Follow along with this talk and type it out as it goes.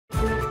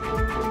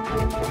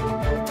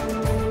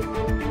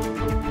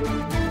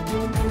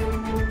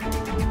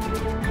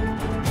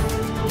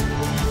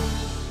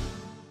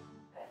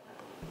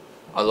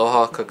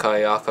Aloha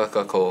kakayaka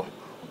kako.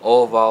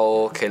 O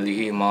wao ke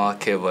li'i ma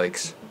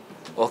KVIKS.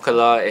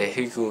 Okala e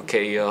hiku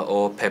keia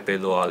o Pepe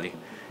Luali.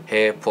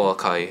 He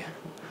poakai.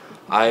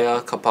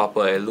 Aia ka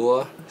papa e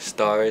lua,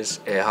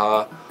 stars e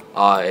ha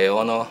a e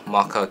ono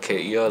maka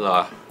keia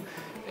la.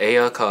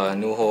 Eia ka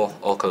nuho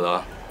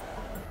okala.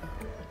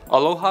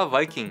 Aloha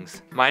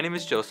Vikings! My name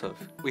is Joseph.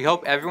 We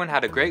hope everyone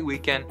had a great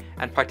weekend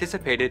and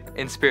participated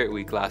in Spirit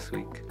Week last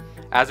week.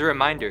 As a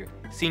reminder,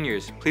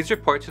 seniors, please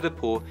report to the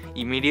pool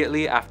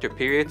immediately after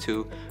period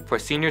 2 for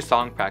senior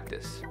song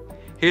practice.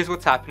 Here's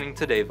what's happening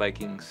today,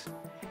 Vikings.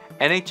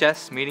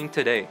 NHS meeting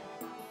today.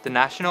 The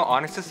National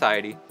Honor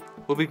Society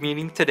will be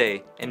meeting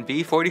today in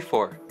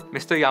B44,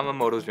 Mr.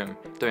 Yamamoto's room,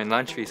 during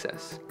lunch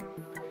recess.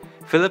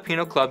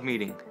 Filipino Club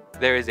meeting.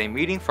 There is a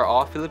meeting for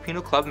all Filipino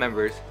Club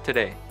members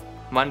today,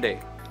 Monday,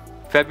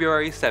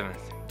 February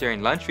 7th,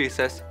 during lunch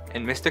recess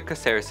in Mr.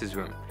 Caceres'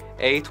 room,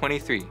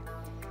 A23.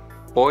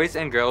 Boys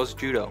and Girls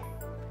Judo.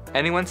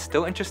 Anyone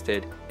still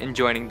interested in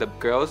joining the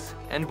girls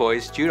and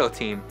boys judo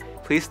team,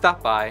 please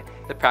stop by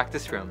the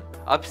practice room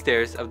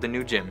upstairs of the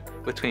new gym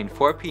between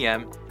 4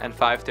 p.m. and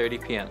 5:30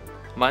 p.m.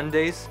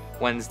 Mondays,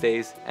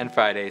 Wednesdays, and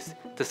Fridays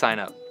to sign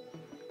up.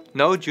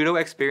 No judo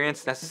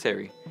experience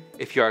necessary.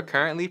 If you are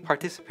currently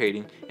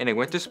participating in a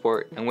winter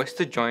sport and wish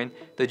to join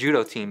the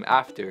judo team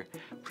after,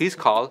 please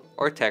call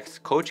or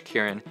text Coach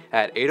Kieran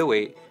at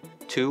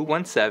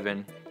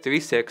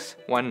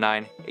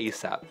 808-217-3619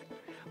 ASAP.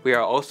 We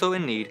are also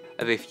in need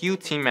of a few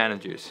team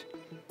managers.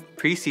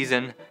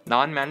 Pre-season,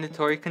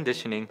 non-mandatory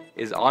conditioning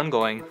is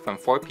ongoing from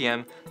 4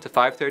 p.m. to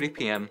 5:30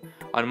 p.m.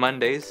 on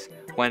Mondays,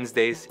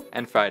 Wednesdays,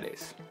 and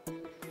Fridays.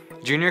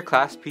 Junior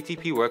class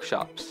PTP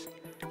workshops.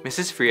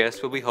 Mrs.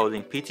 Frias will be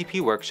holding PTP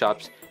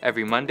workshops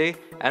every Monday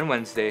and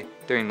Wednesday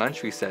during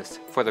lunch recess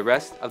for the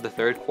rest of the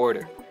third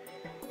quarter.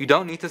 You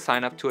don't need to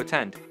sign up to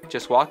attend,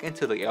 just walk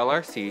into the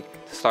LRC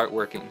to start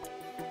working.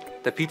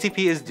 The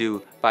PTP is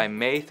due by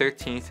May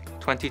 13th,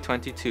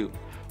 2022.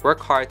 Work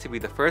hard to be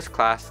the first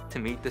class to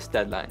meet this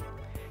deadline.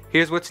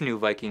 Here's what's new,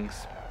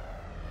 Vikings.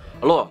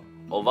 Aloha,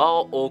 o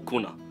wao o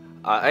kuna.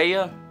 A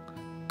aia,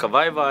 ka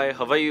vai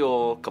Hawaii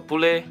o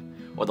Kapule,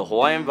 or the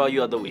Hawaiian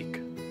value of the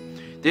week.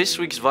 This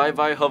week's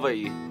vai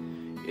Hawaii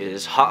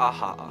is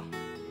ha'a,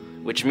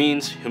 which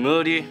means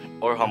humility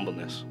or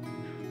humbleness.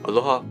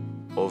 Aloha,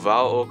 o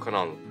wao o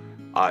kanalu.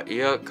 A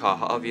ia ka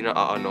ha'awina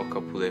a'a no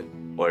Kapule,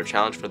 or a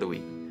challenge for the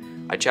week.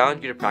 I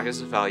challenge you to practice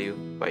this value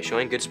by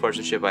showing good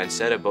sportsmanship by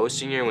instead of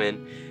boasting your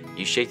win,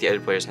 you shake the other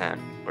player's hand,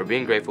 or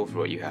being grateful for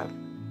what you have.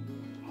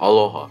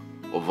 Aloha,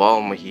 o wao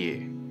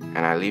mahie, and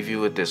I leave you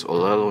with this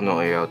olelo no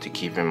eo to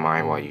keep in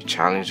mind while you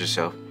challenge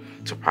yourself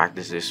to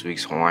practice this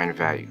week's Hawaiian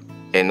value.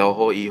 E no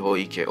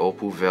ho'i ke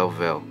opu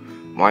vel,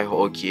 mai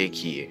ho'o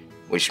kie,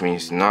 which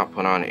means to not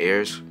put on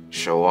airs,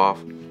 show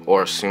off,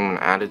 or assume an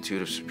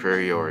attitude of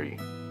superiority.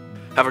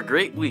 Have a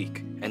great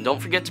week, and don't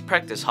forget to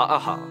practice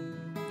ha'a.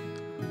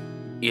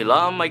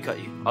 Ila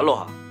maikai,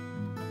 aloha.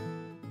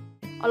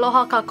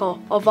 Aloha kako,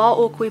 o wao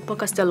o Kuipo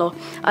Castello,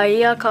 a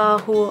ia ka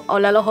hu o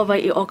lelo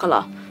Hawaii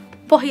okala.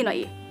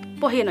 Pohinai,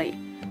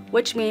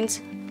 which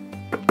means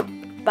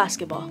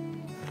basketball.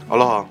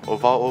 Aloha, o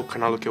wao o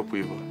Kanalu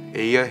Keopuiwa,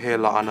 e ia he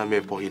la'ana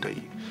me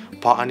pohinai.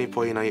 Pa'ani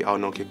pohinai au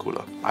no ke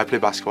kula. I play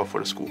basketball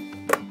for the school.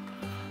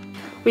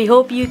 We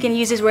hope you can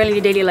use this well in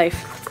your daily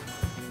life.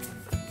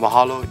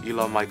 Mahalo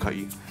ila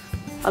maikai.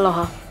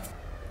 Aloha.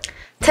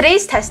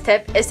 Today's test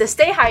tip is to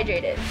stay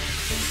hydrated.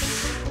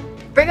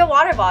 Bring a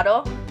water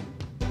bottle,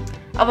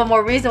 of a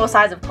more reasonable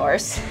size of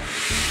course.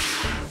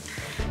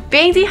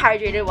 Being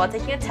dehydrated while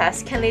taking a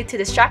test can lead to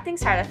distracting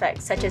side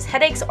effects such as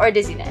headaches or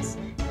dizziness,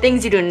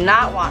 things you do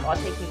not want while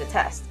taking the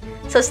test.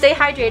 So stay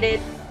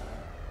hydrated.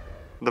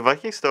 The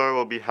Viking store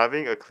will be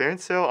having a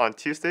clearance sale on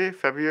Tuesday,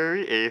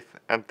 February 8th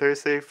and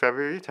Thursday,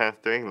 February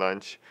 10th during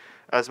lunch,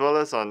 as well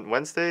as on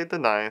Wednesday the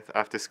 9th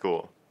after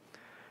school.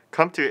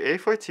 Come to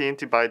A14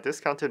 to buy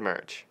discounted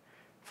merch,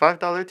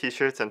 $5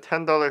 t-shirts and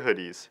 $10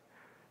 hoodies.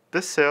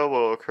 This sale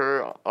will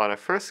occur on a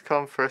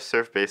first-come,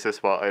 first-served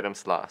basis while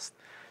items last,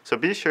 so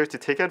be sure to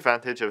take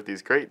advantage of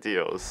these great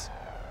deals.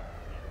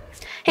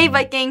 Hey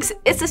Vikings,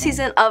 it's the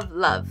season of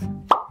love.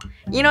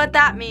 You know what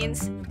that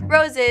means?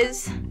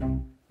 Roses.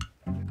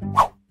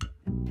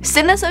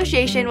 Student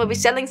Association will be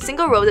selling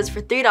single roses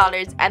for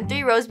 $3 and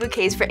 3 rose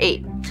bouquets for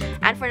 $8.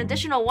 And for an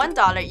additional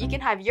 $1, you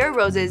can have your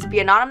roses be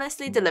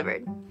anonymously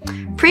delivered.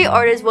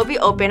 Pre-orders will be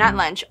open at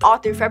lunch all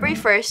through February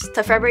 1st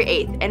to February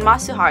 8th in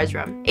Masuhara's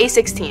room,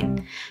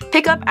 A16.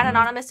 Pickup and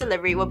anonymous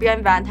delivery will be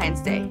on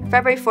Valentine's Day,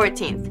 February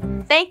 14th.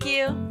 Thank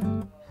you!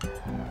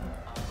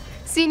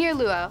 Senior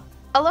Luau.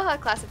 Aloha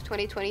Class of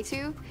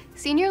 2022.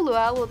 Senior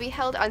Luau will be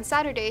held on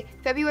Saturday,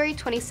 February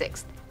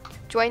 26th.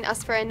 Join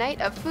us for a night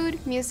of food,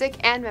 music,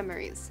 and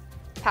memories.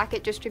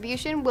 Packet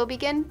distribution will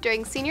begin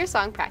during senior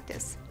song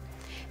practice.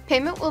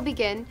 Payment will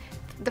begin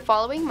the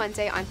following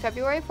Monday on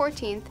February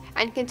 14th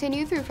and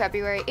continue through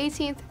February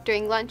 18th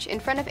during lunch in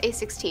front of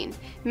A16,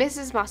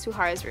 Mrs.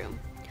 Masuhara's room.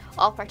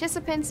 All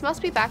participants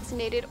must be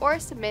vaccinated or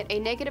submit a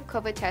negative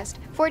COVID test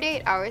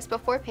 48 hours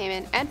before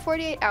payment and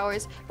 48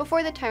 hours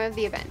before the time of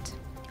the event.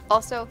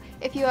 Also,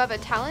 if you have a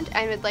talent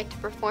and would like to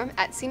perform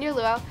at Senior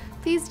Luau,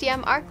 please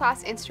DM our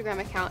class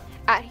Instagram account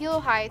at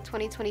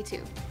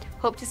HILO-2022.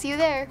 Hope to see you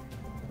there!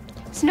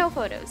 Snow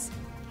photos.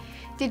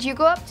 Did you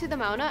go up to the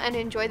Mauna and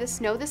enjoy the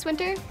snow this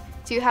winter?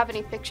 Do you have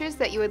any pictures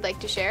that you would like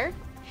to share?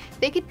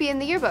 They could be in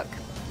the yearbook.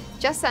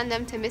 Just send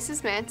them to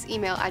Mrs. Mant's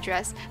email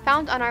address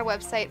found on our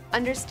website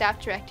under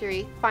Staff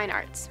Directory, Fine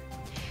Arts.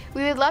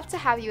 We would love to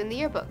have you in the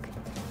yearbook.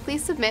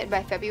 Please submit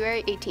by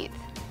February 18th.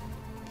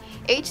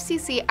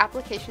 HCC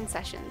application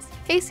sessions.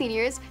 Hey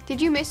seniors, did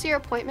you miss your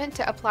appointment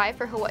to apply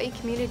for Hawaii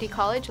Community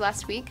College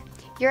last week?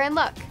 You're in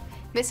luck.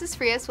 Mrs.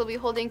 Frias will be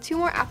holding 2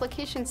 more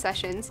application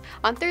sessions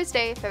on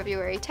Thursday,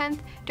 February 10th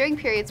during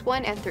periods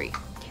 1 and 3.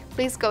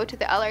 Please go to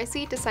the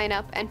LRC to sign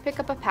up and pick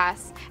up a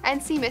pass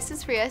and see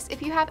Mrs. Frias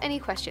if you have any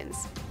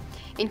questions.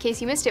 In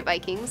case you missed it,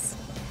 Vikings,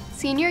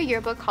 Senior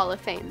Yearbook Hall of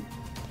Fame.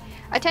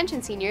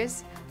 Attention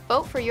seniors,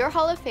 vote for your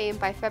Hall of Fame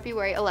by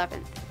February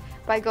 11th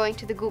by going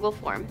to the Google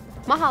form.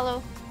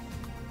 Mahalo!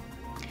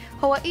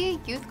 Hawaii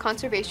Youth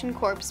Conservation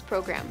Corps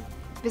Program.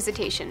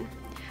 Visitation.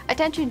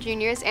 Attention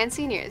juniors and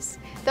seniors,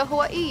 the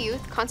Hawaii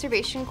Youth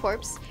Conservation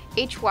Corps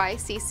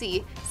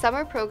HYCC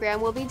summer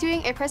program will be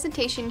doing a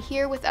presentation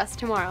here with us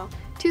tomorrow,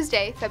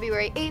 Tuesday,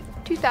 February 8th,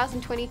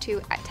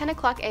 2022 at 10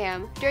 o'clock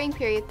a.m. during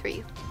period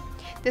 3.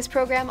 This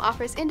program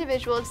offers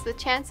individuals the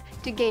chance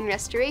to gain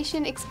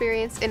restoration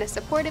experience in a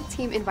supportive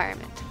team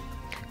environment.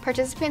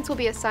 Participants will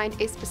be assigned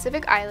a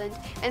specific island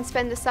and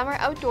spend the summer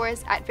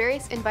outdoors at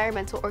various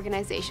environmental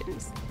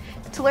organizations.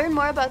 To learn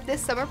more about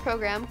this summer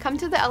program, come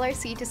to the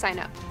LRC to sign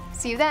up.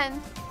 See you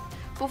then!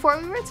 Before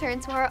we return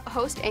to our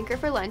host anchor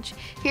for lunch,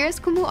 here's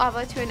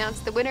Kumu'awa to announce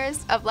the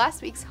winners of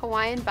last week's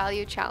Hawaiian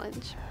Value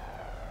Challenge.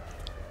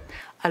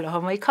 Aloha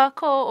mai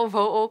kako o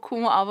vo'o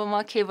Kumu'awa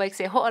ma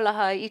KVIKS e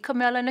ho'olaha I ka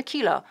mea lana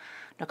kila.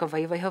 No ka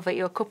waiwai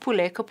Hawaii o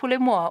kapule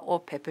moa o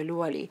Pepe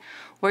Luali.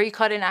 Were you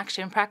caught in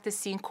action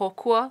practicing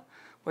kokua?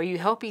 Were you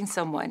helping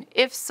someone?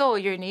 If so,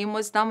 your name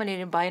was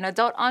nominated by an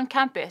adult on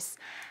campus.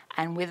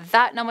 And with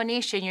that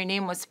nomination, your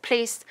name was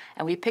placed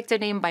and we picked a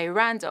name by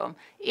random.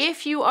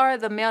 If you are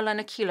the mea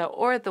lana kila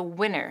or the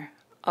winner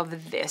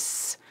of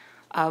this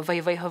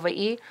Waiwai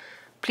Hawaii,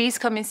 please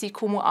come and see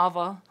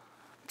Kumu'awa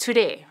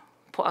today,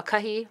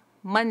 Po'akahi,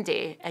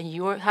 Monday, and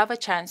you have a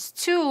chance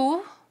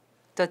to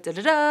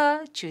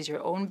choose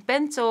your own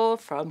bento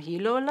from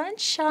Hilo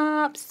Lunch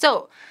Shop.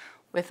 So,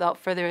 without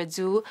further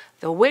ado,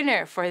 the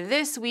winner for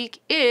this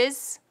week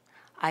is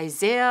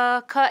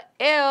Isaiah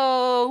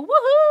Ka'eo.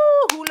 Woohoo!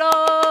 Hula!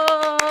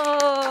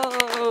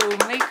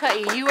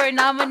 Maikai, you are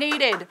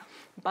nominated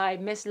by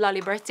Miss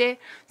Laliberte.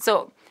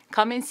 So,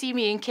 come and see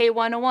me in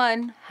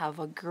K101. Have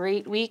a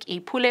great week.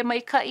 Ipule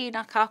maikai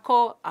na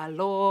kako.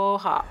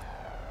 Aloha.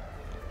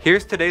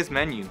 Here's today's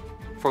menu.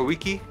 For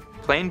wiki,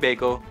 plain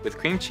bagel with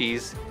cream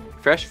cheese,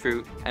 fresh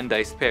fruit, and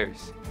diced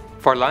pears.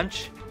 For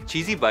lunch,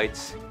 cheesy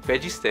bites,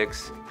 veggie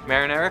sticks,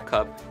 marinara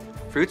cup,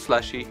 fruit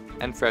slushy,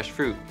 and fresh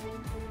fruit.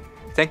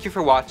 Thank you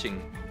for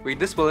watching. Read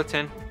this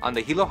bulletin on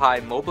the Hilo High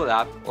mobile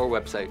app or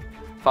website.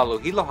 Follow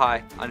Hilo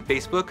High on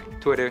Facebook,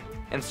 Twitter,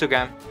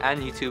 Instagram,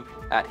 and YouTube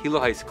at Hilo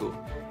High School.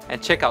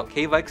 And check out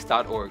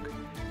KVIKS.org.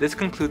 This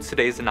concludes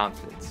today's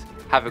announcements.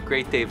 Have a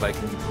great day,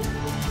 Vikings.